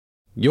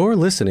You're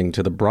listening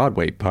to the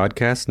Broadway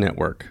Podcast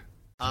Network.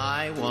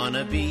 I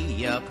wanna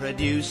be a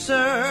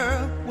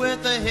producer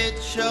with a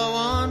hit show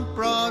on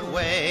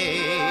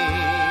Broadway.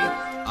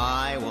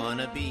 I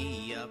wanna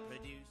be a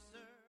producer.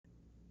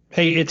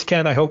 Hey, it's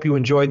Ken. I hope you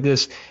enjoyed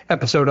this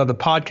episode of the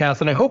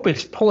podcast, and I hope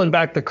it's pulling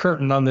back the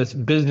curtain on this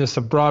business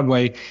of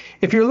Broadway.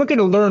 If you're looking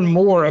to learn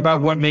more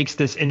about what makes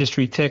this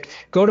industry tick,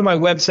 go to my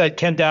website,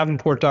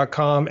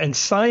 kendavenport.com, and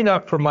sign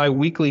up for my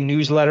weekly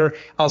newsletter.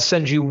 I'll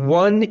send you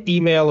one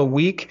email a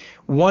week,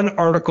 one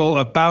article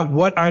about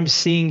what I'm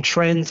seeing,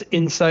 trends,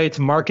 insights,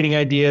 marketing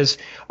ideas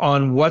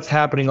on what's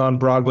happening on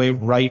Broadway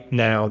right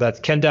now. That's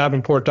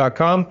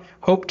kendavenport.com.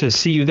 Hope to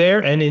see you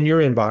there and in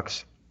your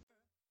inbox.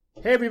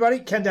 Hey everybody,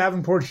 Ken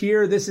Davenport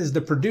here. This is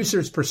the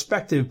Producer's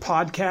Perspective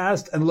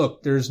podcast. And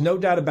look, there's no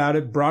doubt about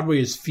it, Broadway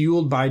is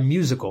fueled by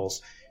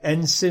musicals.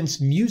 And since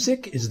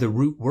music is the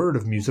root word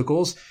of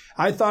musicals,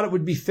 I thought it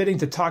would be fitting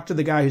to talk to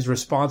the guy who's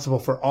responsible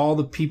for all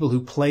the people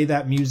who play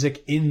that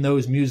music in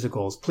those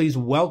musicals. Please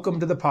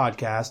welcome to the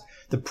podcast,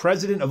 the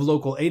president of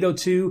Local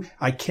 802.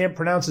 I can't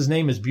pronounce his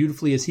name as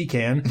beautifully as he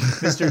can,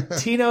 Mr.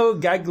 Tino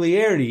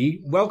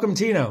Gagliardi. Welcome,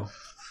 Tino.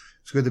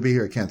 It's good to be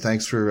here, Ken.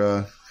 Thanks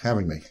for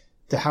having me.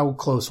 How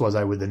close was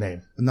I with the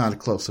name? Not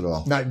close at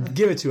all.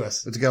 Give it to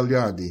us. It's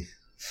Gagliardi.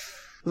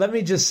 Let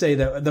me just say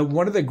that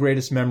one of the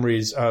greatest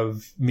memories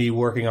of me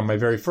working on my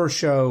very first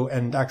show,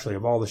 and actually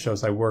of all the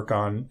shows I work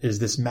on, is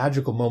this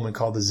magical moment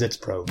called the Zitz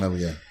Probe. Oh,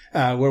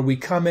 yeah. Where we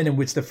come in and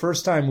it's the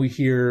first time we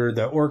hear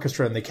the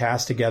orchestra and the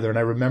cast together. And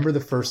I remember the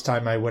first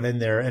time I went in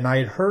there and I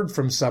had heard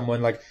from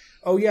someone like,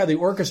 oh yeah, the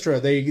orchestra,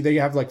 they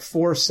have like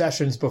 4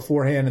 sessions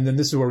beforehand and then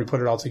this is where we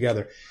put it all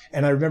together.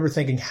 And I remember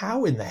thinking,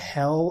 how in the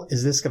hell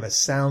is this going to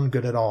sound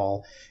good at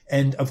all?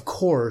 And of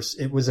course,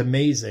 it was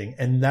amazing.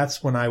 And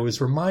that's when I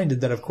was reminded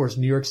that, of course,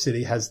 New York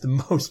City has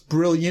the most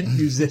brilliant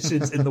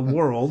musicians in the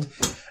world.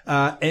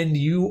 And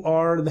you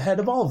are the head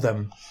of all of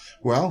them.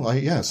 Well,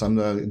 yes, I'm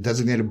the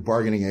designated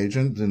bargaining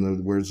agent in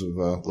the words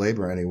of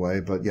labor anyway.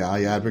 But yeah,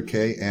 I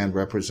advocate and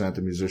represent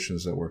the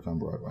musicians that work on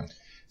Broadway.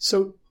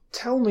 So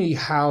tell me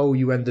how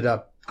you ended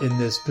up in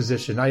this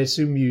position. I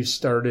assume you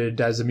started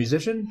as a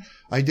musician?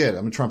 I did.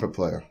 I'm a trumpet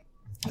player.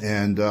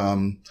 And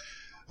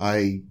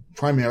I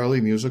primarily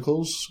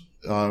musicals,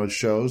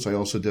 shows. I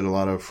also did a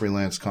lot of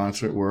freelance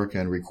concert work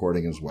and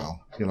recording as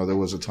well. You know, there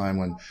was a time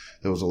when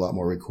there was a lot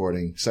more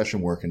recording session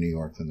work in New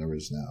York than there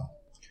is now.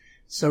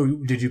 So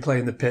did you play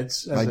in the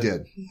pits? I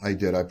did.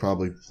 I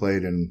probably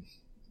played in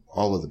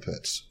all of the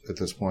pits at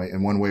this point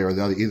in one way or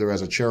the other, either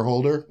as a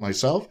chairholder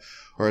myself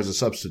or as a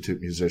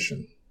substitute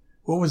musician.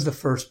 What was the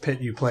first pit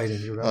you played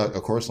in?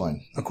 A chorus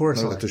line. A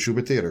chorus line. At the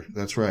Schubert Theater.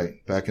 That's right.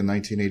 Back in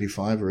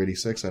 1985 or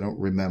 86. I don't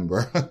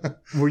remember.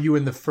 Were you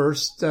in the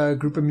first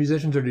group of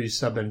musicians or did you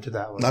sub into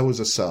that one? I was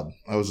a sub.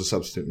 I was a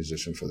substitute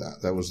musician for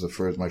that. That was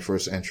my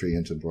first entry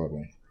into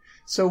Broadway.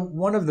 So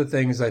one of the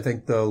things I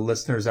think the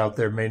listeners out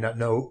there may not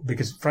know,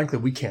 because frankly,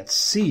 we can't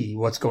see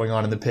what's going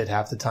on in the pit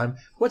half the time.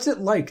 What's it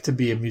like to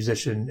be a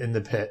musician in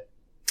the pit?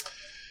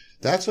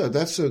 That's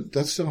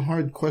a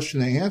hard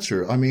question to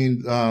answer. I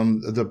mean,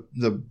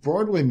 the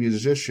Broadway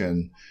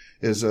musician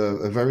is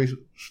a very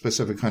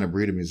specific kind of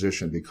breed of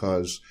musician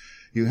because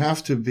you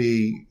have to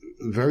be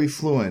very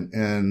fluent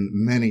in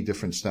many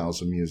different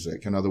styles of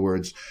music. In other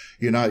words,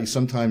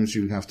 sometimes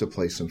you have to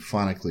play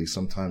symphonically.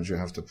 Sometimes you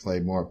have to play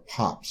more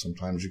pop.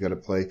 Sometimes you got to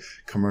play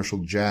commercial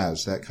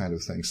jazz, that kind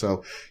of thing.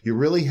 So you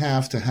really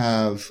have to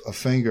have a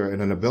finger and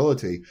an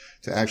ability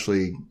to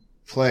actually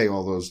play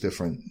all those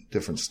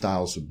different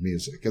styles of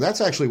music. And that's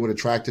actually what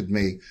attracted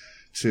me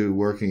to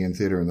working in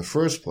theater in the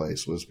first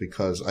place, was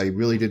because I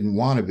really didn't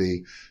want to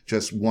be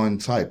just one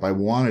type. I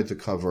wanted to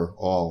cover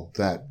all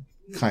that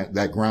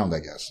ground, I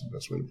guess. That's the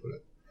best way to put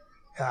it.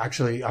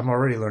 Actually, I'm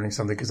already learning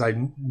something because I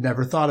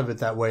never thought of it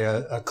that way.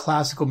 A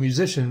classical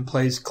musician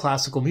plays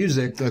classical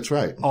music. That's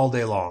right. All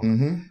day long.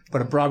 Mm-hmm.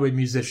 But a Broadway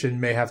musician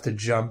may have to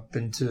jump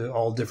into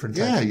all different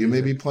types of music. Yeah, you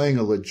may be playing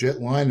a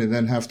legit line and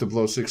then have to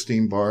blow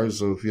 16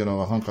 bars of,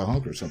 a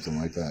hunk or something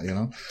like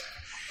that,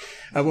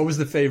 What was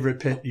the favorite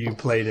pit you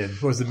played in?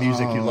 What was the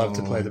music you loved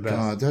to play the best?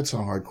 God, that's a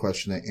hard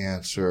question to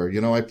answer.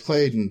 I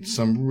played in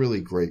some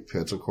really great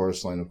pits, a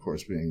chorus line, of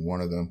course, being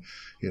one of them,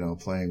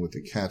 playing with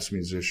the Cats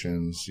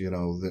musicians,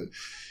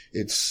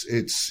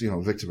 it's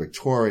Victor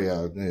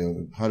Victoria,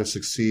 How to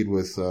Succeed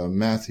with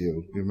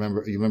Matthew. You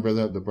remember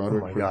that, the Broadway?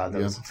 Oh my God,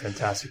 that was a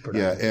fantastic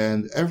production. Yeah,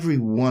 and every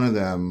one of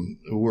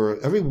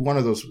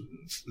those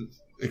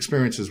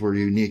experiences were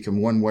unique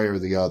in one way or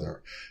the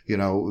other.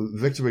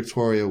 Victor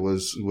Victoria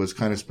was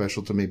kind of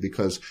special to me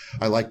because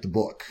I liked the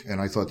book and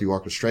I thought the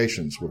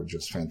orchestrations were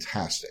just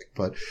fantastic.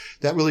 But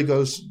that really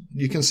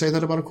you can say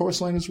that about a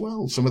chorus line as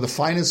well. Some of the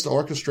finest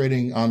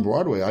orchestrating on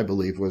Broadway, I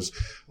believe, was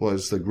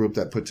the group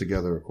that put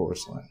together a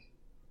chorus line.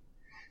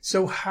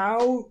 So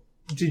how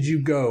did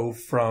you go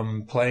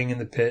from playing in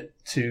the pit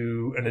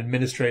to an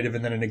administrative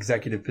and then an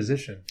executive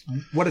position?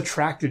 What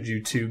attracted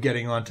you to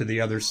getting onto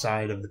the other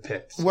side of the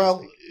pit?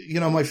 Well,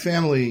 my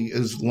family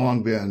has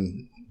long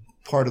been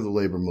part of the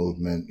labor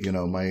movement.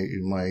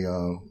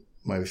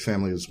 My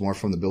family is more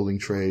from the building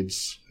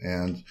trades,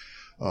 and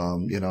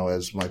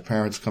As my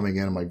parents coming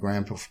in and my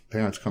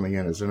grandparents coming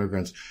in as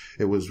immigrants,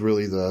 it was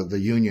really the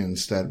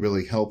unions that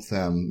really helped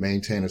them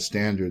maintain a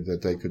standard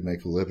that they could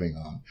make a living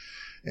on.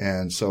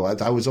 And so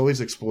I was always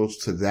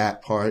exposed to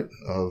that part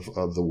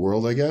of the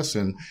world, I guess.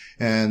 And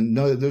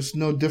no, there's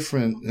no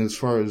different as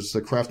far as the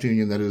craft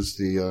union that is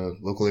the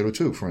local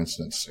 802, for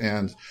instance.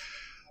 And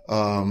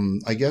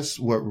I guess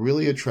what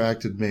really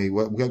attracted me,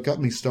 what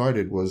got me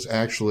started was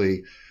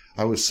actually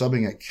I was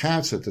subbing at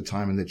Katz at the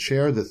time, and the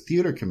chair of the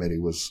theater committee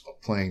was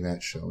playing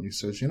that show. And he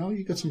says,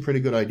 you got some pretty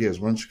good ideas.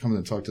 Why don't you come in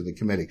and talk to the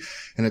committee?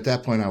 And at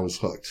that point, I was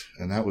hooked.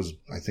 And that was,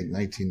 I think,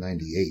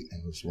 1998.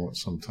 It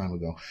was some time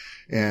ago.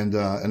 And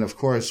of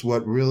course,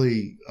 what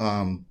really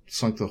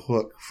sunk the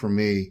hook for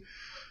me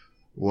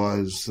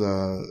was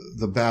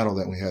the battle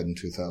that we had in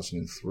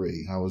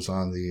 2003. I was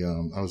on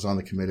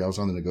the committee. I was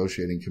on the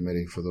negotiating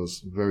committee for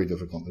those very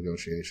difficult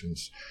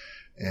negotiations.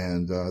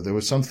 And there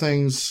were some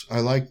things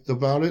I liked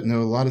about it, and there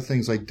were a lot of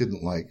things I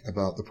didn't like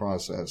about the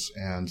process.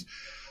 And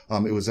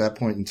it was that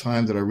point in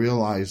time that I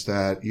realized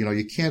that,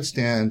 you can't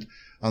stand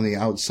on the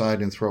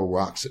outside and throw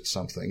rocks at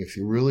something. If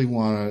you really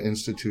want to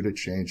institute a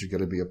change, you got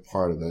to be a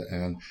part of it.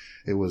 And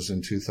it was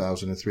in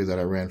 2003 that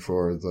I ran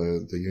for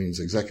the union's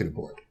executive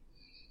board.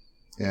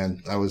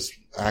 And I was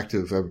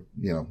active,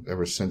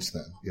 ever since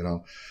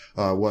then.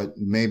 What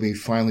made me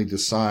finally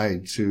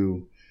decide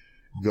to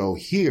go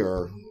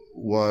here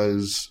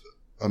was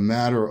a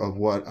matter of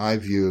what I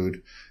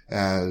viewed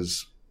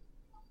as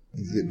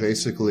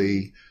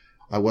basically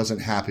I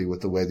wasn't happy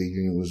with the way the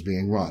union was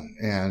being run.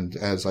 And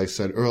as I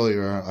said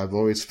earlier, I've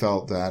always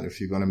felt that if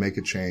you're going to make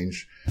a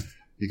change,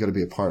 you got to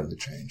be a part of the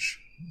change.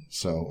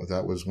 So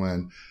that was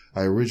when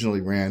I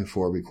originally ran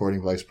for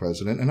recording vice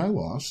president, and I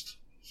lost.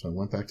 So I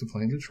went back to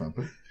playing the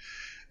trumpet.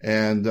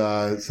 And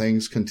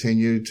things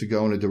continued to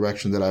go in a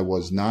direction that I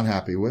was not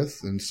happy with.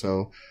 And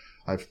so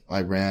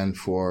I ran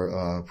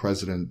for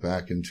president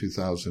back in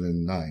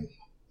 2009.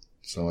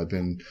 So I've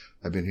been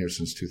here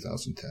since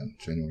 2010,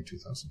 January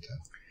 2010.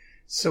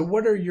 So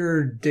what are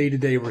your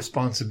day-to-day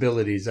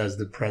responsibilities as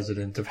the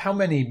president of how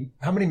many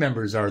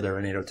members are there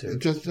in 802?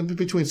 Just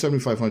between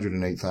 7,500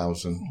 and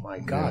 8,000. Oh my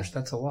gosh, yeah.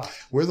 That's a lot.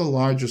 We're the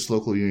largest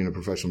local union of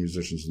professional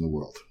musicians in the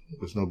world.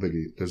 There's no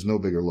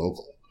bigger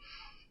local.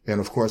 And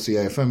of course, the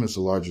AFM is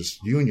the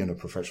largest union of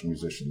professional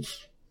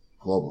musicians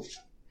globally.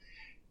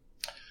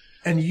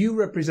 And you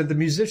represent the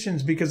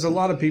musicians, because a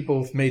lot of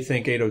people may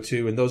think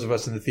 802, and those of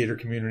us in the theater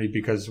community,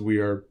 because we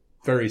are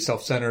very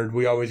self-centered,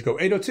 we always go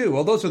 802.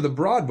 Well, those are the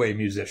Broadway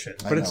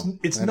musicians, but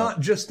it's not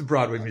just the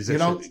Broadway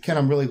musicians. Ken,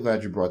 I'm really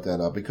glad you brought that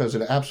up, because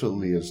it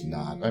absolutely is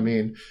not. I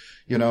mean,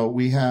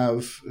 we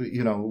have,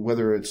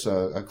 whether it's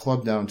a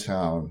club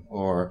downtown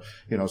or,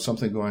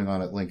 something going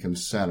on at Lincoln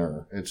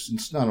Center,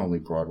 it's not only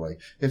Broadway,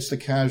 it's the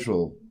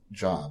casual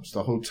jobs,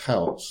 the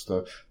hotels,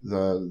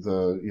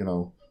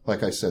 the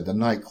like I said, the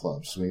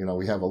nightclubs.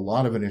 We have a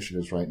lot of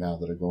initiatives right now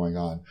that are going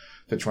on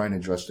to try and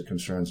address the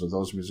concerns of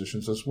those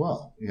musicians as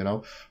well.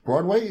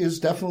 Broadway is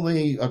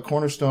definitely a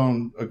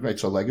cornerstone.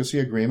 It's a legacy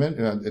agreement.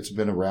 It's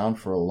been around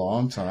for a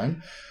long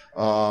time.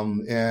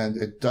 And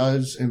it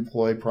does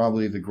employ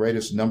probably the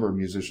greatest number of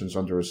musicians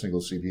under a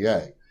single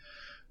CBA.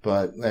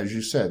 But as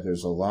you said,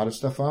 there's a lot of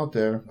stuff out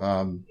there.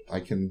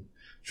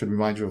 Should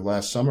remind you of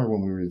last summer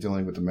when we were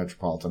dealing with the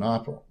Metropolitan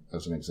Opera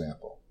as an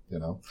example.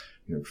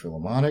 New York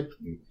Philharmonic,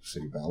 New York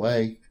City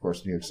Ballet, of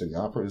course, New York City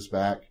Opera is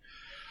back.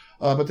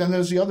 But then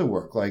there's the other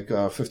work, like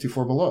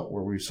 54 Below,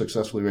 where we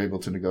successfully were able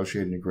to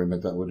negotiate an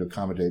agreement that would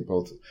accommodate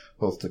both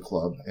the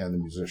club and the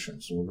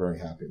musicians. So we're very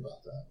happy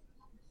about that.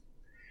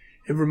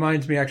 It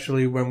reminds me,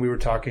 actually, when we were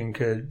talking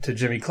to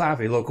Jimmy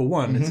Claffey, Local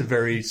One, mm-hmm. It's a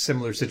very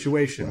similar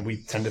situation. Right.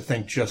 We tend to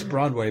think just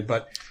Broadway,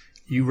 but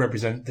you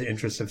represent the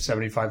interests of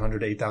 7,500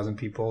 to 8,000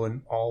 people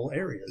in all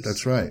areas.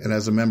 That's right. And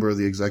as a member of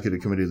the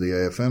executive committee of the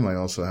AFM, I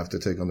also have to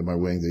take under my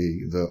wing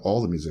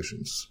all the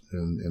musicians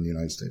in the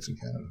United States and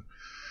Canada.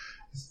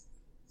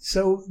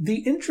 So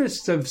the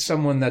interests of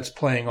someone that's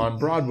playing on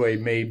Broadway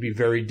may be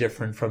very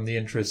different from the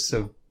interests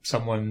of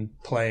someone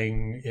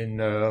playing in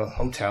a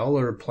hotel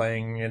or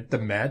playing at the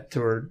Met.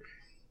 Or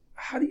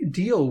how do you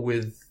deal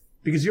with?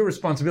 Because your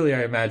responsibility,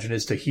 I imagine,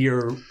 is to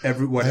hear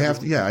everyone.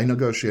 I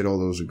negotiate all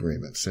those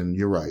agreements, and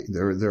you're right.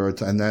 There are,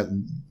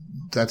 and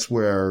that's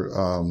where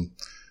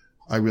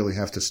I really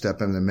have to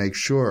step in and make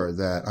sure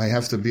that I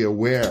have to be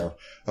aware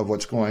of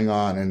what's going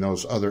on in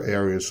those other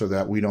areas, so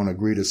that we don't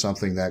agree to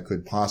something that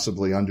could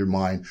possibly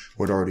undermine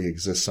what already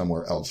exists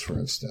somewhere else. For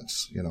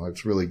instance,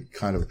 it's really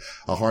kind of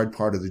a hard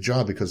part of the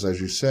job, because, as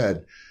you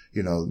said,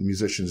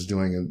 musicians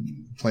doing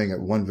and playing at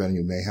one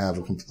venue may have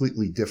a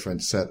completely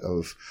different set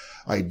of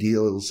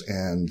ideals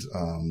and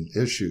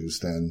issues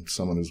than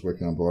someone who's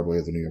working on Broadway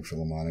at the New York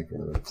Philharmonic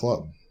or a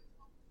club.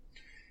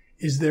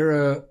 Is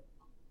there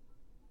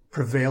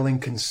prevailing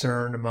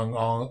concern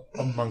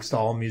amongst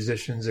all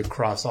musicians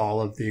across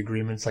all of the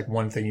agreements? Like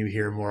one thing you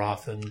hear more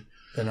often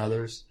than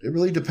others? It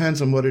really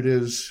depends on what it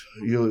is,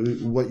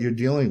 what you're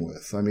dealing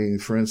with. I mean,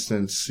 for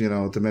instance,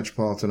 at the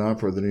Metropolitan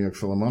Opera or the New York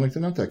Philharmonic,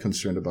 they're not that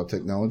concerned about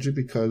technology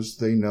because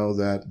they know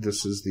that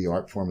this is the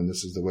art form and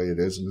this is the way it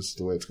is and this is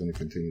the way it's going to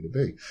continue to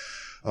be.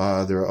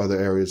 There are other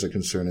areas of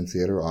concern in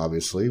theater,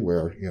 obviously,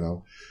 where,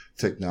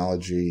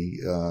 technology,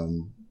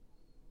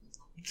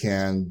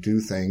 can do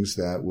things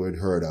that would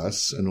hurt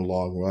us in the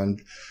long run.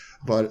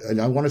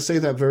 And I want to say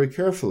that very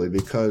carefully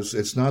because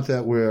it's not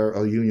that we're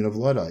a union of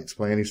Luddites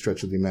by any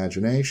stretch of the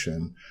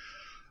imagination.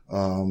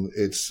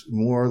 It's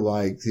more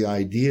like the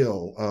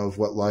ideal of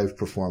what live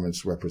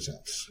performance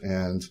represents.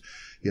 And,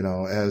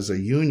 as a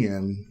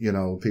union,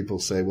 people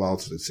say, well,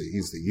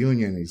 he's the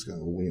union, he's going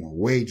to,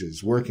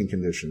 wages, working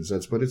conditions.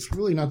 But it's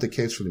really not the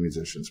case for the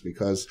musicians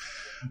because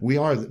we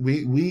are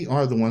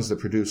the ones that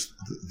produce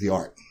the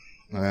art.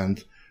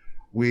 And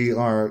we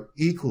are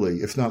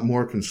equally, if not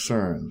more,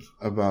 concerned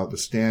about the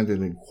standard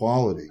and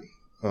quality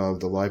of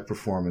the live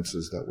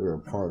performances that we're a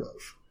part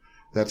of.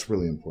 That's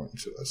really important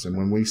to us. And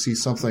when we see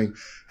something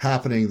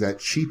happening that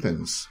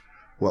cheapens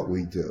what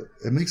we do,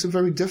 it makes it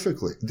very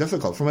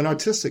difficult from an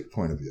artistic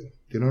point of view.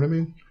 Do you know what I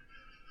mean?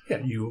 Yeah,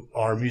 you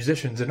are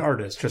musicians and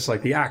artists, just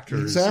like the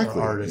actors are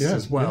artists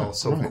as well. Yeah,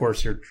 so, of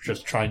course, you're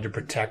just trying to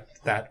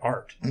protect that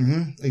art.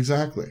 Mm-hmm,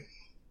 exactly.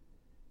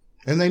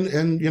 And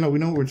we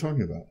know what we're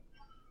talking about.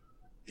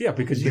 Yeah,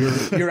 because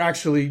you're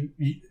actually,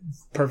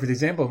 perfect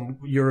example,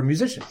 you're a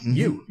musician. Mm-hmm.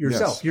 You,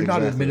 yourself. Yes, you're exactly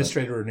not an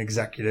administrator or an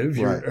executive.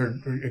 Right. Or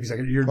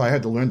executive. Well, I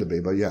had to learn to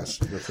be, but yes.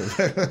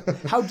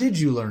 How did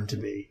you learn to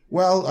be?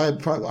 Well,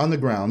 on the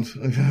ground,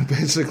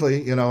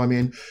 basically,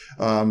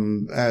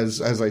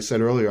 as I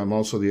said earlier, I'm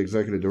also the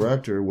executive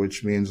director,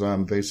 which means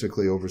I'm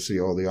basically oversee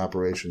all the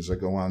operations that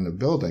go on in the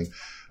building.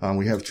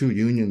 We have two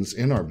unions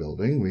in our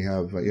building. We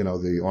have,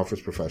 the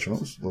office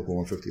professionals, Local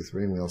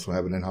 153, and we also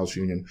have an in-house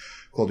union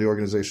called the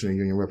Organization of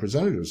Union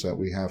Representatives that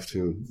we have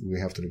to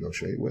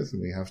negotiate with,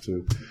 and we have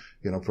to,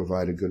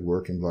 provide a good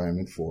work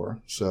environment for.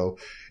 So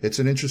it's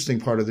an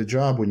interesting part of the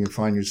job when you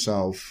find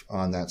yourself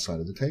on that side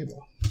of the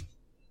table.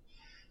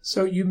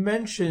 So you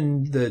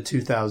mentioned the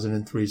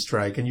 2003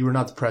 strike, and you were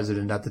not the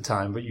president at the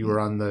time, but you were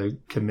on the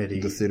committee.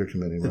 The theater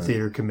committee. The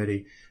theater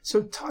committee.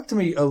 So talk to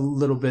me a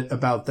little bit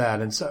about that.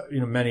 And so,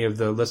 many of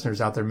the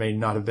listeners out there may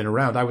not have been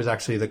around. I was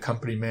actually the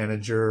company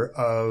manager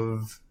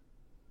of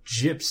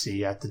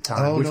Gypsy at the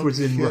time, which was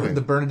in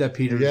the Bernadette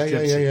Peters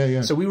Gypsy.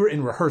 Yeah. So we were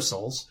in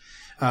rehearsals.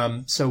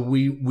 So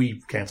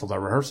we canceled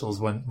our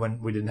rehearsals when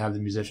we didn't have the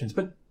musicians,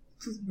 but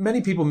many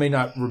people may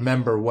not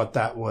remember what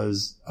that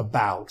was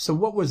about. So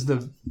what was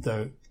the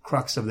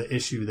crux of the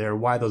issue there?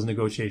 Why those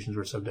negotiations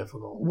were so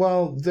difficult?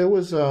 Well, there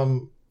had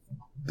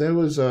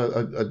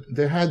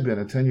been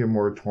a 10-year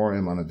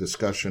moratorium on a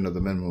discussion of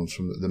the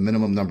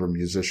minimum number of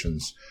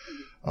musicians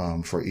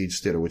for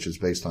each theater, which is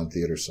based on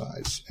theater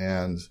size.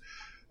 And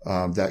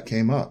that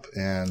came up,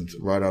 and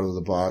right out of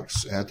the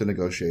box at the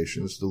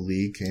negotiations, the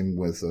league came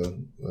with a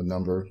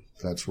number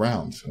that's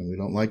round, and we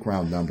don't like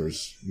round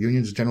numbers.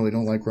 Unions generally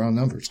don't like round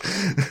numbers.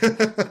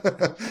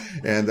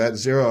 And that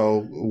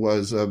zero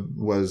was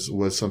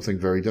something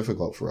very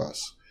difficult for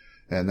us.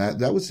 And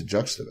that was the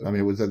gist of it. I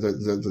mean, it was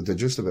the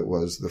gist of it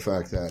was the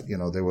fact that,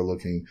 they were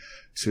looking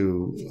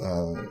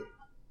to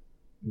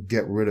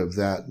get rid of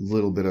that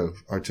little bit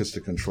of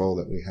artistic control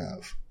that we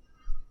have.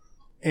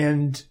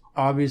 And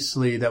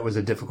obviously that was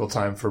a difficult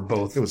time for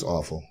both. It was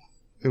awful.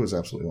 It was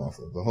absolutely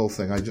awful. The whole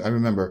thing. I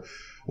remember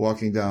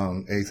walking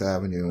down 8th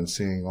Avenue and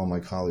seeing all my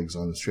colleagues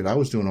on the street. I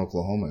was doing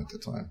Oklahoma at the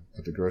time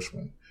at the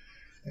Gershwin.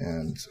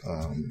 And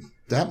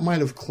that might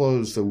have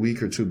closed a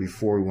week or two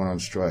before we went on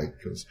strike.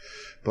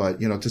 But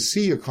to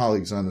see your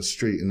colleagues on the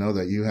street and know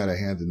that you had a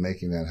hand in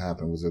making that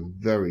happen was a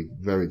very,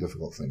 very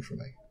difficult thing for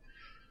me.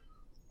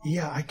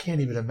 Yeah, I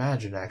can't even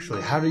imagine,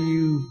 actually. How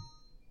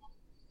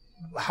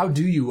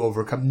do you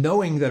overcome,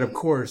 knowing that, of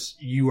course,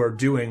 you are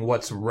doing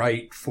what's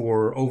right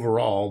for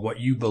overall what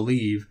you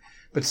believe,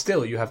 but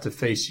still you have to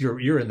face,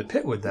 you're in the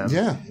pit with them.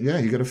 Yeah.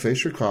 You got to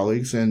face your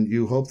colleagues, and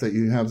you hope that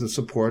you have the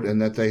support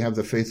and that they have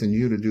the faith in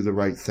you to do the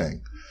right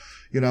thing.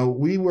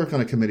 We work on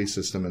a committee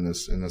system in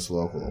this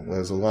local,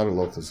 as a lot of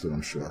locals do,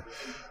 I'm sure.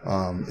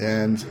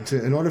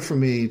 In order for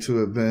me to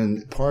have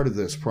been part of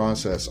this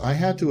process, I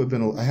had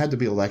to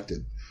be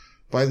elected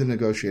by the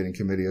negotiating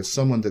committee as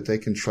someone that they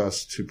can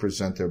trust to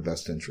present their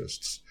best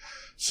interests.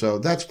 So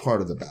that's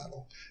part of the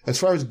battle. As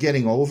far as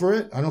getting over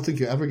it, I don't think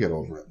you ever get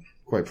over it,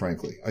 quite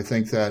frankly. I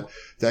think that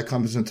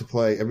comes into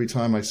play every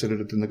time I sit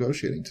at the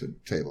negotiating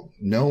table,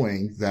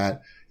 knowing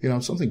that,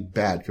 something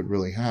bad could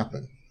really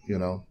happen,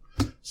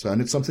 So,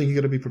 and it's something you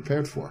got to be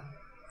prepared for.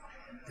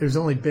 There's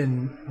only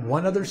been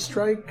one other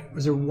strike.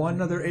 Was there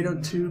one other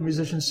 802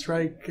 musician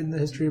strike in the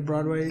history of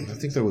Broadway? I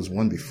think there was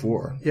one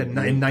before. Yeah, in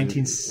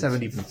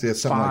 1975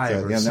 something like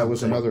that. Yeah, and that was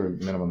something. another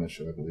minimum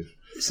issue, I believe.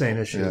 Same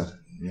issue.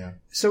 Yeah.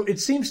 So it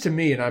seems to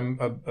me, and I'm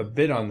a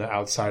bit on the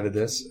outside of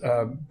this,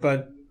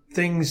 but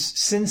things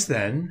since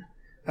then,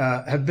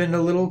 have been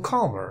a little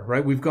calmer,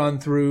 right? We've gone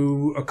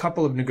through a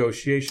couple of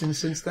negotiations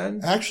since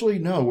then. Actually,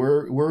 no,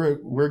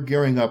 we're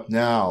gearing up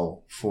now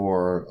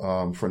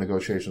for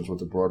negotiations with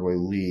the Broadway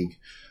League.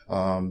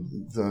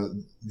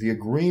 The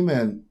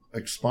agreement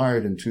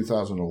expired in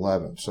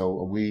 2011,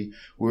 so we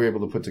were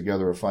able to put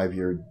together a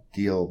 5-year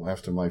deal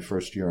after my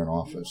first year in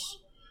office.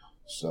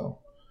 So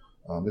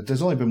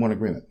there's only been one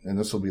agreement, and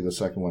this will be the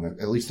second one,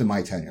 at least in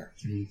my tenure.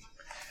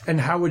 And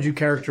how would you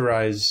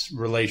characterize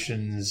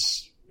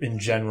relations in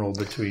general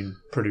between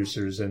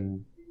producers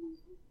and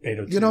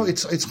 802? You know,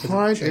 it's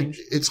hard.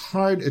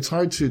 It's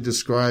hard to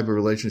describe a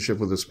relationship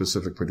with a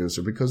specific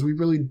producer because we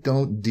really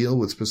don't deal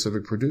with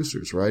specific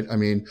producers, right? I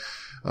mean,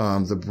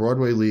 the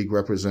Broadway League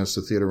represents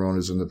the theater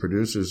owners and the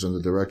producers, and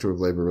the director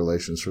of labor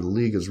relations for the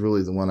league is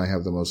really the one I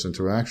have the most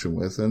interaction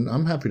with. And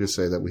I'm happy to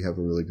say that we have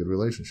a really good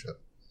relationship.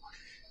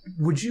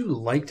 Would you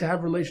like to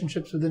have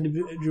relationships with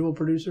individual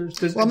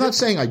producers? I'm not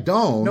saying I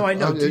don't. No, I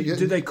know.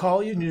 Do they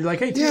call you and you're like,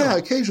 hey, Tino? Yeah,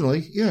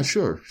 occasionally. Yeah,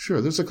 sure.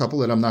 There's a couple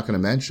that I'm not going to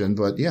mention,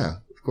 but yeah,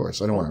 of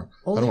course. I don't want to.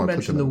 Only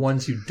mention the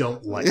ones you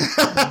don't like.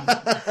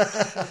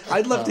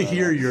 I'd love to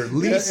hear your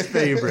least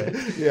favorite.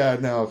 Yeah,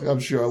 no, I'm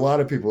sure a lot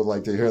of people would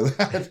like to hear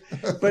that.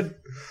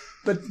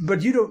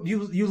 but you don't.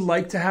 You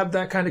like to have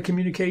that kind of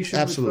communication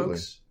Absolutely. with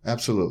folks?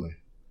 Absolutely.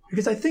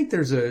 Because I think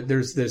there's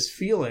this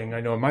feeling, I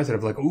know in my side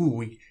of like,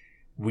 ooh,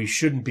 we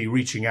shouldn't be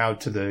reaching out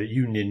to the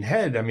union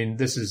head. I mean,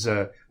 this is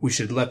we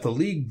should let the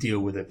league deal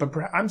with it. But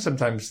I'm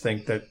sometimes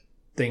think that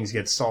things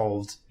get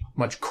solved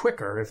much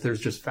quicker if there's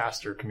just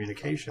faster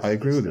communication. I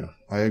agree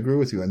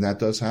with you. And that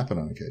does happen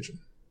on occasion.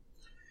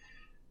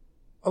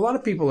 A lot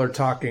of people are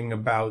talking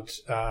about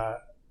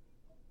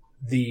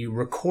the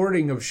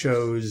recording of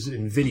shows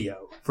in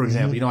video. For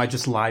example, I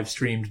just live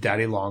streamed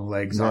Daddy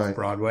Longlegs off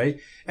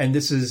Broadway. And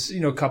this is,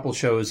 a couple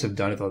shows have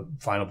done it, the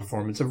final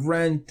performance of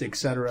Rent,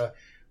 etc.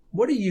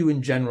 What do you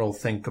in general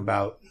think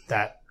about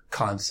that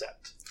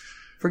concept?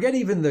 Forget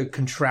even the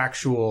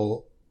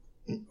contractual,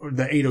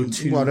 the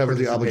 802. Whatever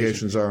the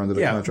obligations are under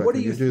the contract. What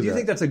do you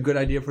think that's a good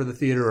idea for the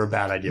theater or a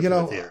bad idea for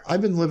the theater? I've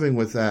been living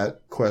with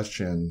that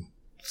question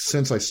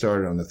since I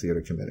started on the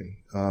theater committee,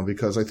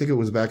 because I think it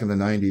was back in the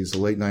 90s, the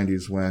late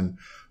 90s when,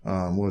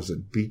 what was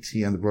it,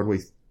 BTN, the Broadway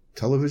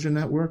Television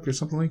Network or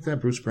something like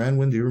that? Bruce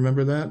Brandwin, do you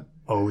remember that?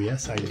 Oh,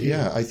 yes, I do.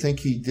 Yeah, I think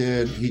he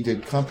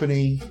did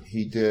Company.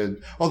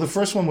 The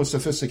first one was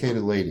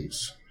Sophisticated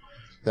Ladies.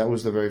 That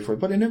was the very first.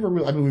 But it never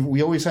really,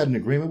 we always had an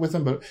agreement with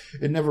them, but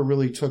it never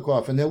really took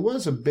off. And there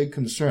was a big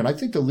concern. I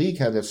think the league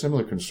had a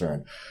similar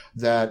concern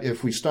that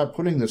if we start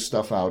putting this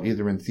stuff out,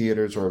 either in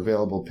theaters or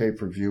available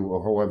pay-per-view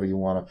or however you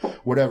want to,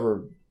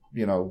 whatever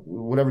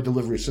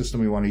delivery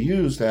system you want to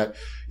use, that,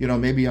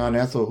 maybe Aunt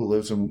Ethel, who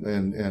lives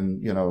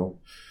in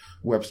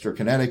Webster,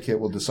 Connecticut,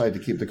 will decide to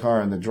keep the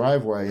car in the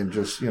driveway and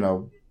just,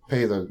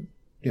 pay the,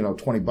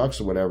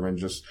 $20 or whatever and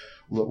just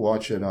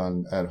watch it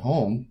at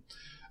home.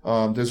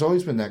 There's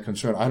always been that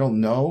concern. I don't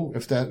know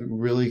if that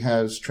really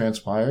has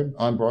transpired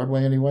on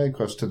Broadway anyway,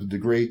 because to the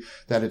degree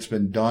that it's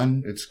been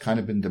done, it's kind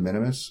of been de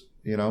minimis,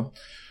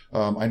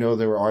 I know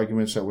there were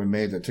arguments that were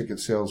made that ticket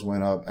sales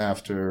went up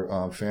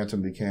after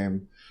Phantom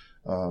became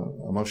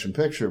a motion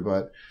picture,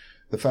 but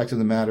the fact of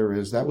the matter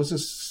is that was a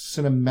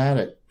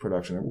cinematic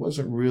production. It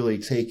wasn't really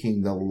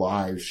taking the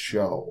live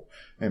show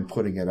and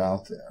putting it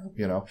out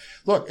there,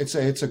 Look, it's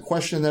a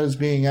question that is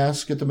being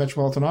asked at the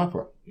Metropolitan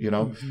Opera,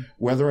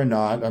 whether or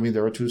not,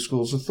 there are two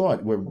schools of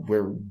thought.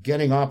 We're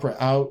getting opera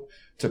out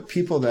to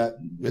people that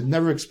had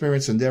never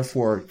experienced and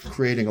therefore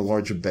creating a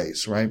larger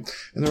base, right?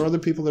 And there are other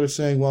people that are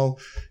saying, well,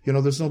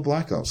 there's no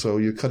blackout. So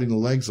you're cutting the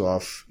legs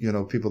off,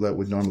 people that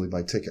would normally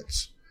buy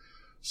tickets.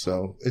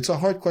 So it's a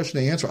hard question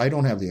to answer. I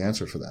don't have the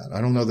answer for that.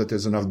 I don't know that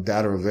there's enough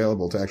data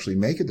available to actually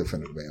make a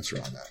definitive answer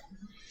on that.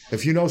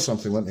 If you know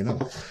something, let me know.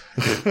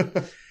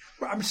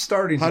 I'm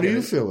starting to How do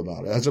you feel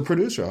about it? As a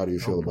producer, how do you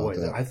feel about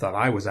that? I thought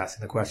I was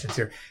asking the questions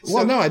here.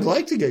 Well, no, I'd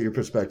like to get your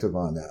perspective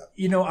on that.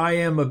 I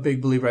am a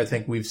big believer. I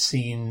think we've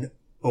seen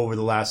over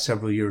the last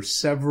several years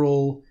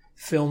several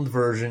filmed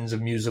versions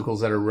of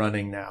musicals that are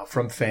running now.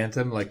 From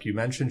Phantom, like you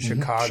mentioned,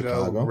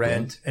 Chicago,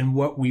 Rent. Yeah. And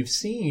what we've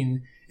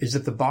seen is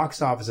that the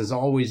box office has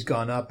always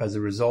gone up as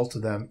a result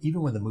of them,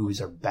 even when the movies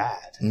are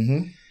bad.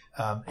 Mm-hmm.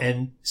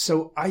 And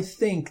so I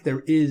think there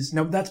is,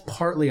 now that's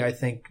partly, I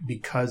think,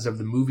 because of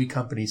the movie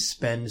companies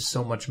spend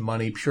so much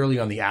money purely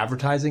on the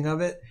advertising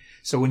of it.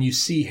 So when you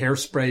see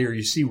Hairspray or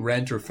you see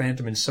Rent or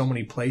Phantom in so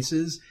many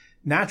places,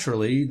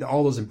 naturally,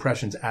 all those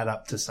impressions add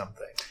up to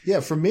something.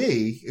 Yeah, for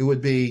me, it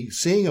would be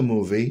seeing a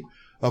movie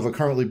of a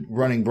currently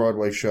running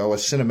Broadway show, a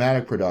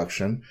cinematic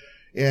production,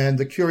 and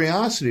the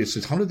curiosity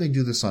is, how did they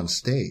do this on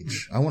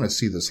stage? I want to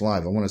see this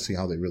live. I want to see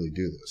how they really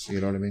do this. You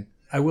know what I mean?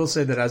 I will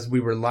say that as we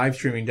were live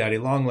streaming Daddy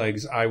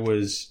Longlegs, I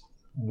was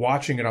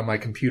watching it on my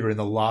computer in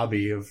the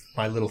lobby of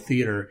my little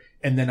theater,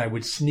 and then I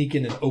would sneak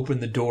in and open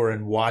the door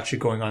and watch it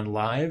going on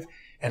live.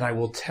 And I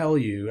will tell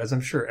you, as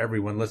I'm sure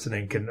everyone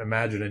listening can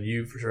imagine, and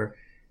you for sure,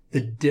 the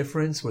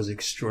difference was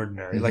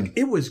extraordinary. Mm-hmm. Like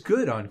it was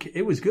good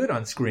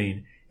on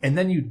screen. And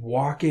then you'd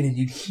walk in and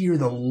you'd hear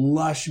the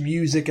lush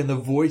music and the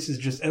voices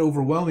just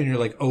overwhelming. And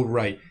you're like, oh,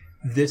 right.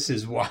 this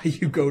is why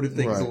you go to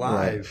things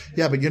live. Right.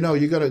 Yeah, but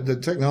the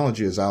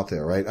technology is out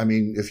there, right? I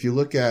mean, if you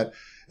look at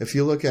a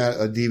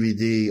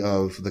DVD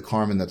of the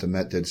Carmen that the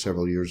Met did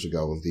several years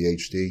ago of the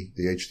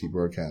HD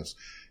broadcast,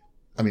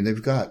 I mean,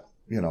 they've got,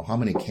 how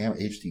many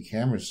HD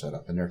cameras set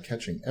up, and they're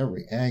catching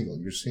every angle.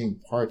 You're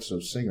seeing parts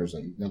of singers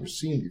that you've never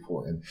seen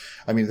before. And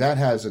I mean, that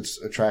has its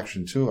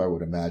attraction too, I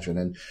would imagine.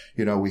 And,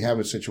 we have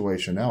a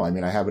situation now. I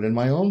mean, I have it in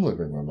my own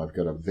living room. I've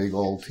got a big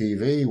old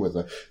TV with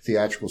a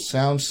theatrical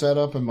sound set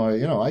up, and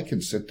I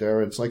can sit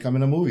there. It's like I'm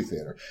in a movie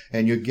theater,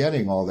 and you're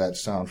getting all that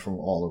sound from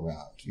all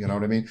around. You know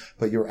what I mean?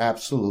 But you're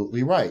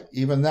absolutely right.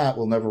 Even that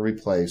will never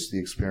replace the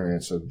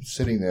experience of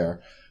sitting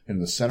there in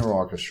the center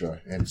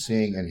orchestra and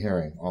seeing and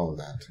hearing all of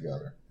that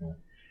together. Yeah.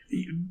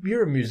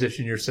 You're a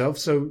musician yourself,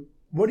 so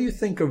what do you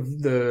think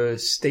of the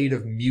state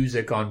of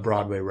music on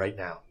Broadway right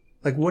now?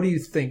 Like, what do you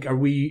think?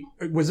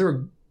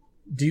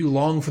 Do you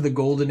long for the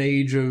golden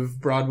age of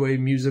Broadway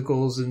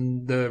musicals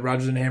and the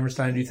Rodgers and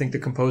Hammerstein? Do you think the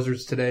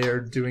composers today are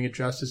doing it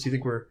justice? Do you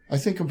think I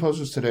think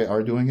composers today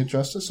are doing it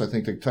justice. I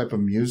think the type of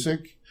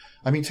music,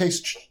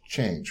 tastes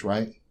change,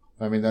 right?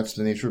 I mean, that's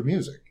the nature of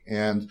music.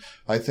 And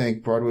I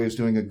think Broadway is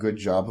doing a good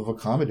job of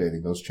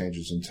accommodating those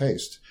changes in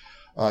taste.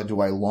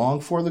 Do I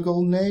long for the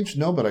golden age?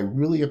 No, but I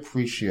really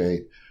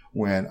appreciate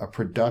when a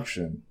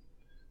production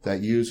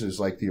that uses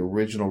like the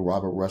original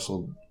Robert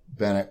Russell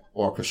Bennett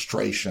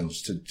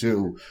orchestrations to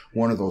do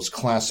one of those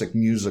classic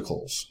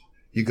musicals.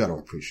 You got to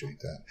appreciate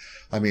that.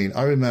 I mean,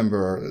 I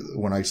remember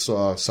when I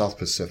saw South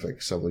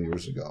Pacific several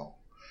years ago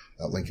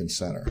at Lincoln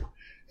Center.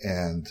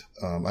 And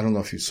I don't know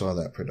if you saw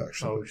that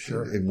production. Oh,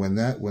 sure. And when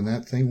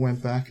that thing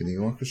went back in the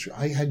orchestra,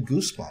 I had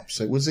goosebumps.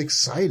 It was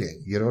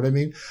exciting. You know what I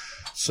mean?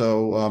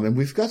 So, and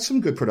we've got some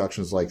good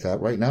productions like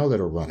that right now that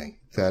are running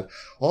that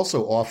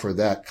also offer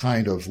that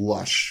kind of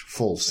lush,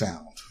 full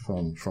sound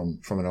from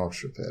an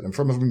orchestra pit. And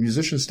from a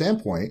musician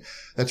standpoint,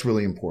 that's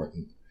really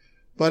important.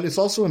 But it's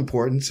also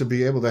important to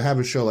be able to have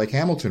a show like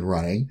Hamilton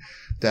running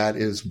that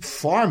is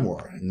far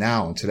more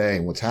now and today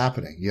and what's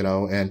happening,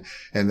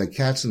 and the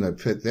cats in the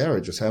pit there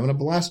are just having a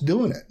blast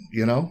doing it,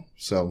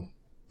 So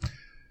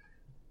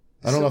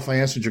I don't know if I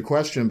answered your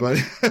question, but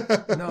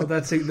no,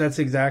 that's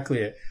exactly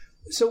it.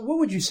 So what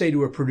would you say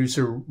to a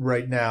producer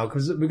right now?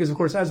 Because of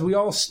course, as we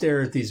all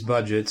stare at these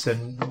budgets,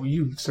 and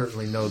you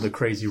certainly know the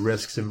crazy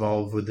risks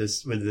involved with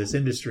this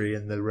industry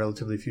and the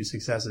relatively few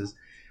successes.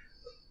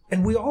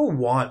 And we all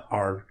want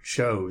our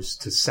shows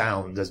to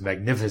sound as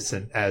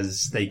magnificent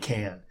as they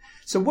can.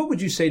 So what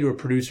would you say to a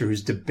producer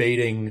who's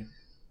debating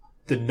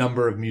the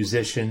number of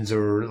musicians,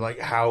 or like,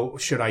 how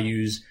should I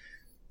use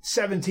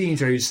 17?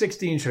 Should I use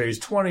 16? Should I use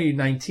 20,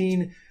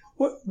 19?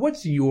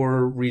 What's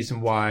your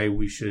reason why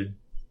we should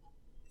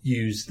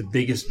use the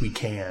biggest we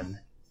can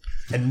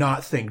and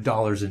not think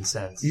dollars and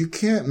cents? You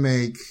can't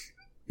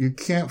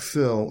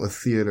fill a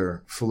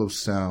theater full of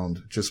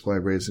sound just by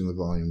raising the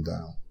volume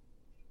down.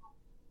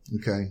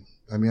 Okay.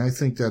 I mean, I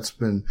think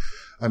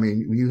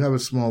you have a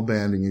small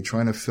band and you're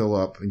trying to fill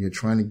up and you're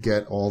trying to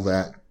get all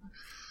that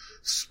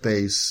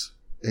space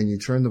and you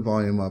turn the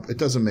volume up. It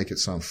doesn't make it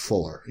sound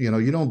fuller.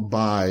 You don't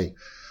buy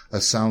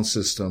a sound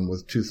system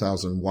with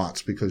 2,000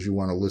 watts because you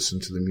want to listen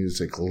to the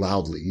music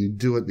loudly. You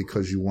do it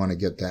because you want to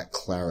get that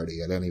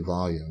clarity at any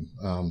volume.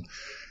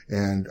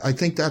 And I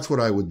think that's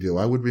what I would do.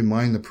 I would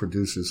remind the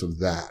producers of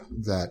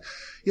that,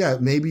 yeah,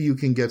 maybe you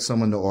can get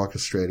someone to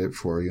orchestrate it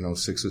for,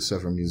 6 or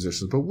 7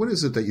 musicians, but what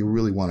is it that you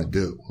really want to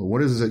do?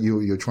 What is it that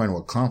you're trying to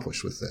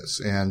accomplish with this?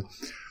 And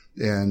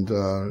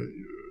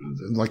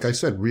like I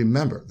said,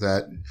 remember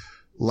that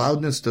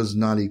loudness does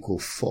not equal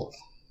full,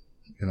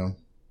 Does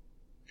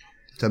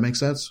that make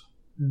sense?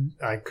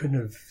 I couldn't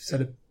have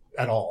said it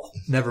at all.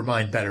 Never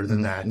mind better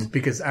than that.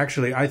 Because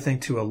actually, I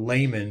think to a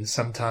layman,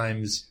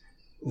 sometimes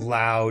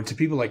loud, to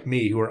people like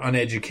me who are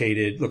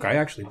uneducated. Look, I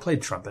actually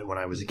played trumpet when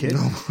I was a kid.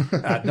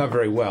 Not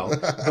very well,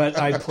 but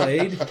I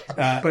played.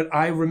 But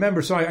I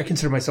remember, so I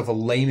consider myself a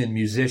layman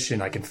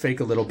musician. I can fake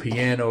a little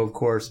piano, of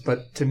course.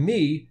 But to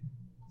me,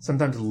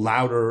 sometimes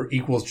louder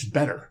equals just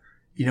better.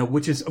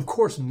 Which is, of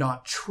course,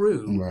 not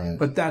true. Right.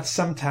 But that's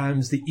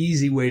sometimes the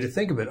easy way to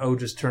think of it. Oh,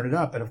 just turn it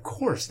up. And of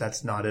course,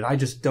 that's not it. I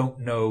just don't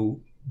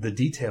know the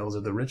details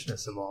of the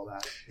richness of all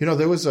that.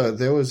 There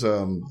was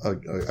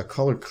a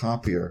colored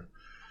copier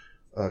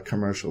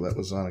commercial that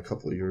was on a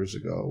couple of years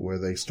ago where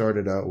they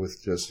started out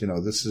with just,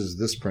 this is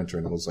this printer,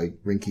 and it was like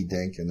rinky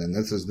dink, and then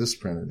this is this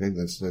printer.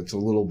 It's a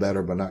little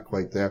better, but not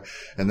quite there.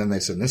 And then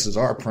they said, this is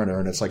our printer,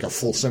 and it's like a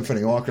full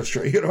symphony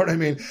orchestra. You know what I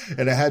mean?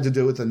 And it had to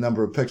do with the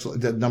number of pixels,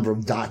 the number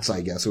of dots,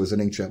 I guess. It was an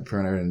inkjet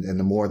printer, and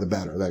the more the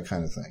better, that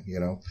kind of thing,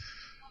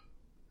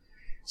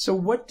 So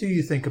what do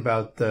you think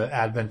about the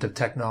advent of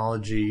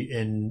technology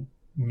in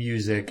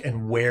music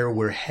and where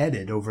we're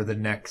headed over the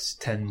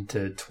next 10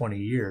 to 20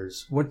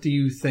 years? What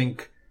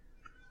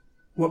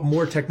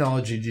more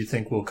technology do you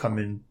think will come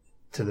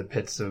into the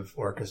pits of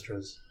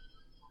orchestras?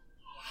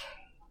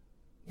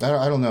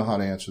 I don't know how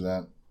to answer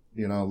that.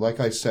 Like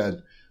I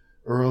said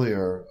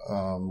earlier,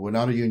 we're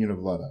not a union of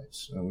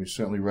Luddites, and we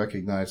certainly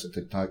recognize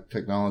that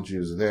technology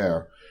is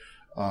there.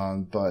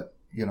 But,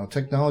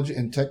 technology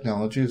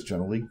is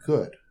generally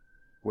good.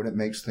 when it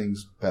makes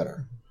things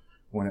better.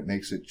 When it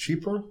makes it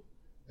cheaper,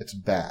 it's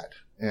bad.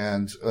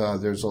 And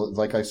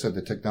like I said,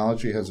 the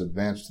technology has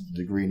advanced to the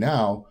degree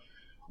now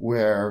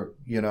where,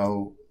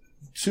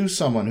 to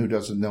someone who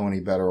doesn't know any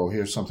better or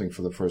hears something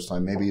for the first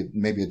time,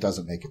 maybe it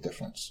doesn't make a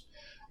difference.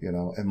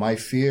 And my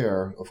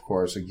fear, of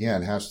course,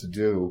 again, has to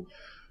do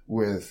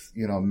with,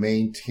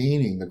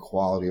 maintaining the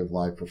quality of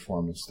live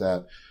performance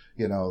that,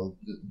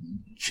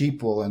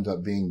 cheap will end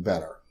up being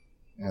better.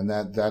 And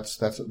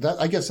that's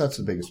I guess that's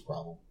the biggest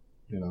problem,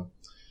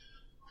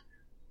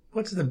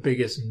 What's the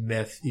biggest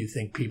myth you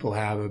think people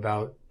have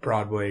about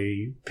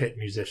Broadway pit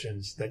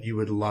musicians that you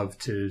would love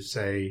to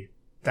say,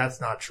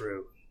 that's not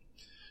true?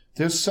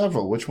 There's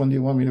several. Which one do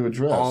you want me to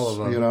address? All of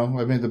them.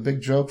 I mean, the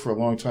big joke for a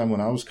long time when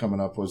I was coming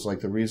up was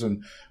like the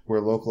reason we're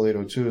Local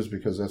 802 is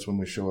because that's when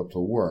we show up to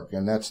work.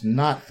 And that's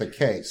not the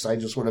case. I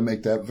just want to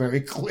make that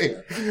very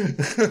clear.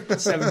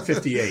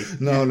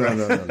 7:58. No.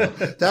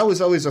 That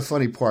was always a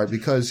funny part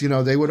because,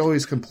 they would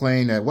always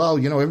complain that, well,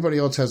 everybody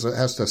else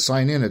has to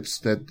sign in at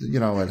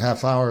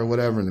half hour or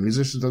whatever. And the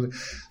musicians don't.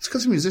 It's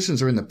because the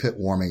musicians are in the pit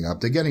warming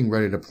up. They're getting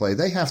ready to play.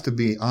 They have to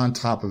be on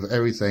top of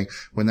everything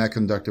when that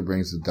conductor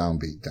brings the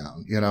downbeat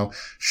down,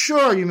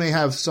 Sure, you may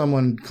have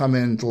someone come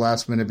in at the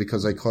last minute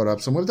because they caught up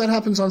somewhere. That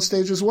happens on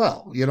stage as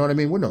well. You know what I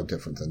mean? We're no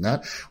different than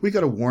that. We got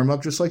to warm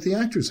up just like the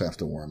actors have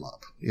to warm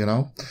up,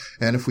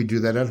 And if we do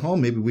that at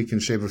home, maybe we can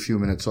shave a few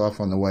minutes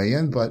off on the way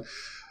in. But,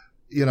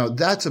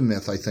 that's a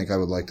myth I think I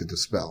would like to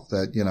dispel,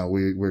 that,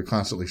 we're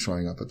constantly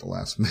showing up at the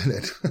last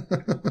minute.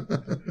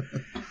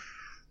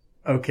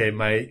 Okay,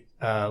 my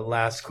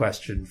last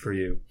question for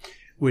you,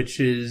 which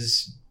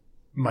is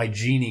my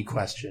genie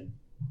question.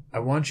 I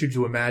want you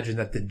to imagine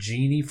that the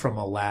genie from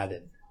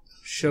Aladdin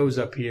shows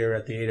up here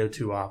at the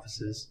 802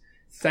 offices,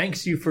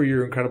 thanks you for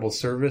your incredible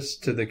service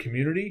to the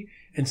community,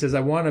 and says,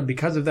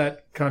 because of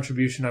that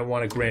contribution, I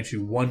want to grant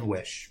you one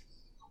wish.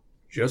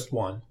 Just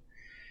one.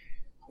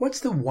 What's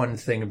the one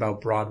thing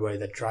about Broadway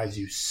that drives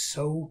you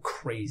so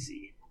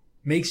crazy?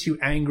 Makes you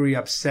angry,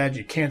 upset,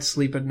 you can't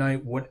sleep at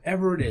night,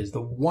 whatever it is,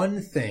 the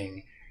one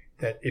thing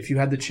that if you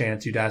had the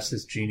chance, you'd ask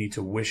this genie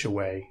to wish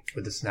away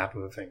with the snap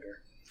of a finger.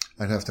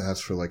 I'd have to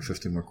ask for like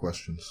 50 more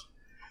questions.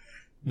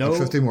 No,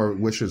 50 more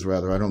wishes,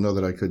 rather. I don't know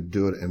that I could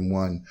do it in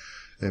one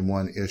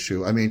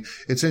issue. I mean,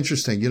 it's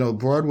interesting.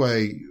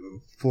 Broadway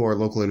for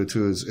Local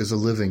 802 is a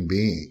living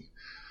being.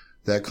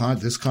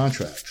 This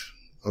contract,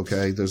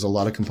 okay, there's a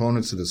lot of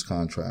components to this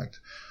contract.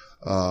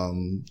 A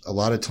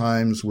lot of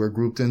times we're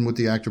grouped in with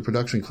the actor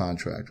production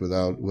contract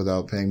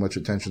without paying much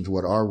attention to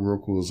what our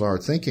work rules are,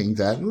 thinking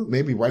that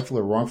maybe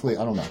rightfully or wrongfully,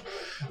 I don't know,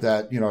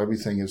 that,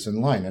 everything is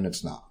in line, and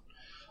it's not.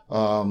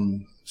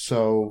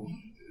 So,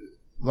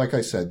 like I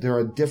said, there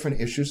are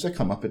different issues that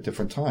come up at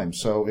different times.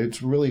 So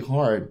it's really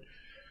hard.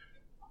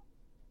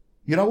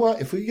 You know what?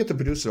 If we get the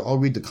producer, I'll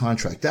read the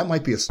contract. That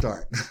might be a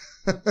start.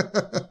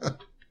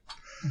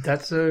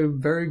 That's a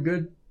very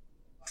good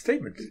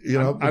statement.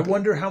 I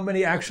wonder how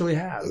many actually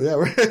have. Yeah,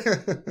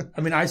 right.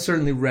 I mean, I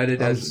certainly read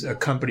it as a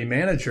company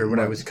manager when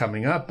I was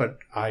coming up, but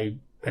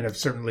and I've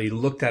certainly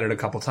looked at it a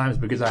couple times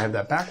because I have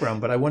that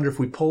background. But I wonder if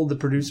we polled the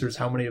producers,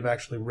 how many have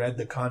actually read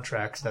the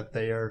contracts that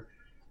they are.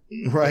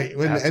 Right.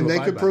 And they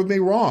could prove me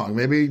wrong.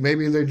 Maybe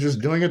they're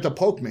just doing it to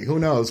poke me. Who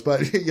knows?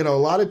 But, a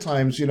lot of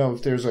times,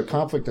 if there's a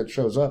conflict that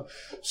shows up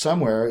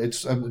somewhere,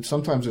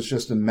 sometimes it's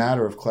just a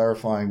matter of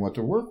clarifying what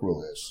the work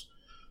rule is,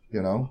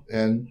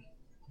 and,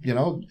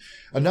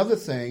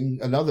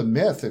 another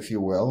myth, if you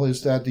will,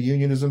 is that the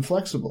union is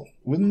inflexible.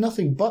 We're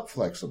nothing but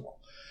flexible.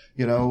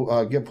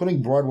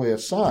 Putting Broadway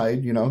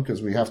aside,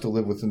 because we have to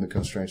live within the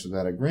constraints of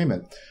that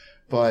agreement.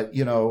 But,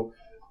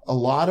 a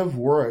lot of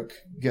work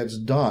gets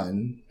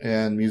done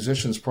and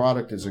musicians'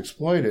 product is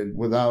exploited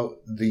without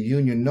the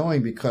union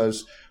knowing,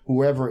 because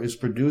whoever is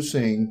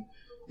producing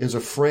is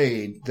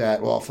afraid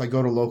that, well, if I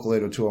go to Local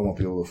 802, I won't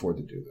be able to afford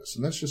to do this.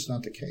 And that's just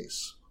not the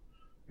case.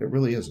 It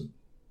really isn't.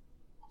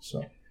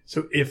 So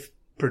if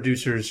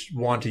producers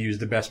want to use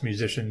the best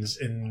musicians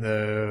in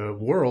the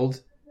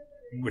world,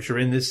 which are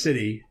in this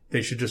city,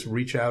 they should just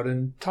reach out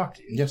and talk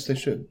to you. Yes, they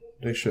should.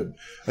 They should.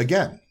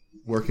 Again,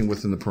 working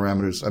within the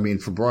parameters. I mean,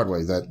 for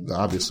Broadway, that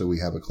obviously we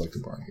have a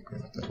collective bargaining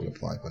agreement that would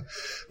apply.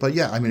 But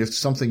yeah, I mean, if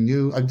something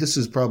new, this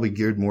is probably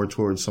geared more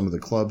towards some of the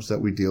clubs that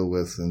we deal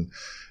with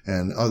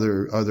and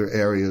other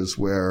areas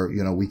where,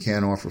 we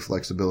can offer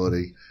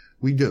flexibility.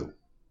 We do.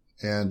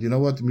 And you know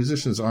what? The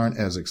musicians aren't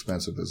as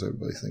expensive as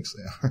everybody thinks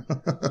they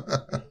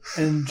are.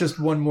 And just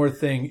one more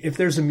thing. If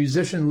there's a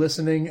musician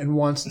listening and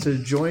wants to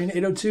join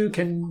 802,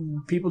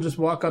 can people just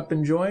walk up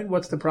and join?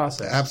 What's the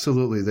process?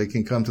 Absolutely. They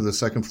can come to the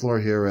second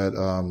floor here at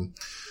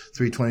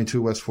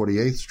 322 West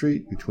 48th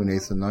Street between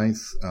 8th and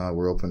 9th.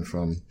 We're open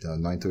from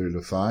 9:30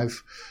 to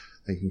 5.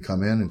 They can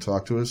come in and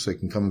talk to us. They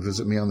can come and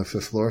visit me on the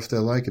 5th floor if they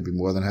like. I'd be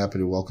more than happy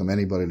to welcome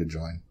anybody to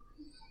join.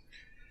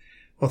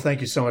 Well,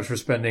 thank you so much for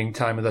spending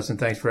time with us, and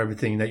thanks for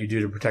everything that you do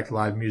to protect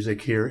live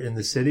music here in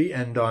the city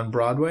and on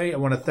Broadway. I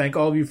want to thank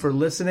all of you for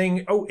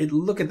listening. Oh,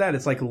 look at that.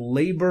 It's like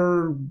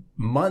Labor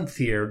Month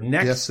here.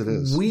 Next yes, it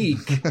is.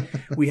 week,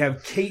 we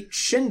have Kate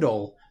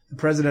Schindel, the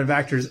president of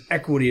Actors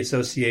Equity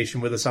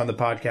Association, with us on the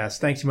podcast.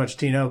 Thanks so much,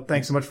 Tino.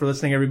 Thanks so much for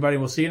listening, everybody.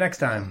 We'll see you next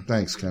time.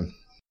 Thanks, Ken.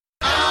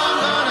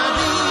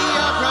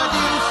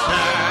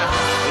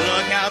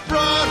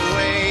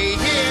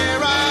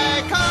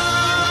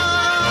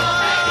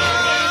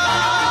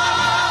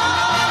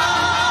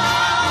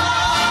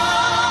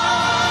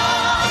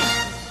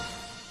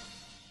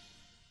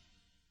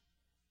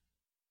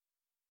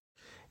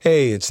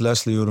 Hey, it's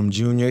Leslie Odom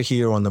Jr.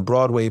 here on the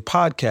Broadway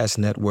Podcast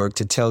Network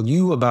to tell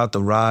you about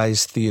the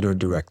Rise Theater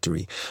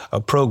Directory,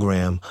 a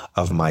program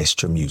of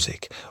Maestro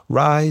Music.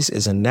 Rise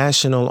is a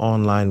national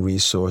online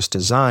resource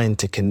designed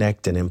to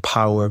connect and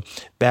empower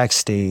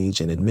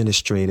backstage and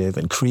administrative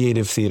and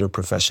creative theater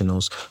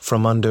professionals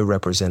from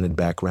underrepresented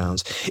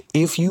backgrounds.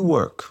 If you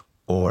work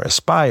or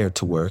aspire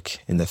to work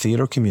in the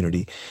theater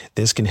community,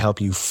 this can help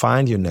you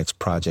find your next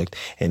project.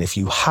 And if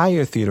you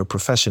hire theater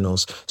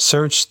professionals,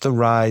 search the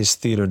Rise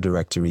Theater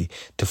Directory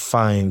to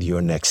find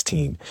your next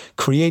team.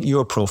 Create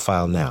your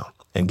profile now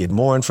and get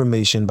more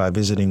information by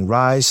visiting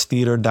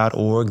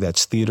risetheater.org.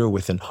 That's theater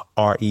with an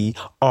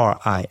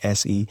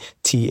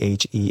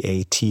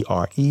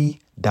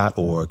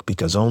RERISETHEATRE.org,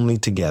 because only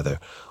together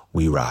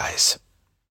we rise.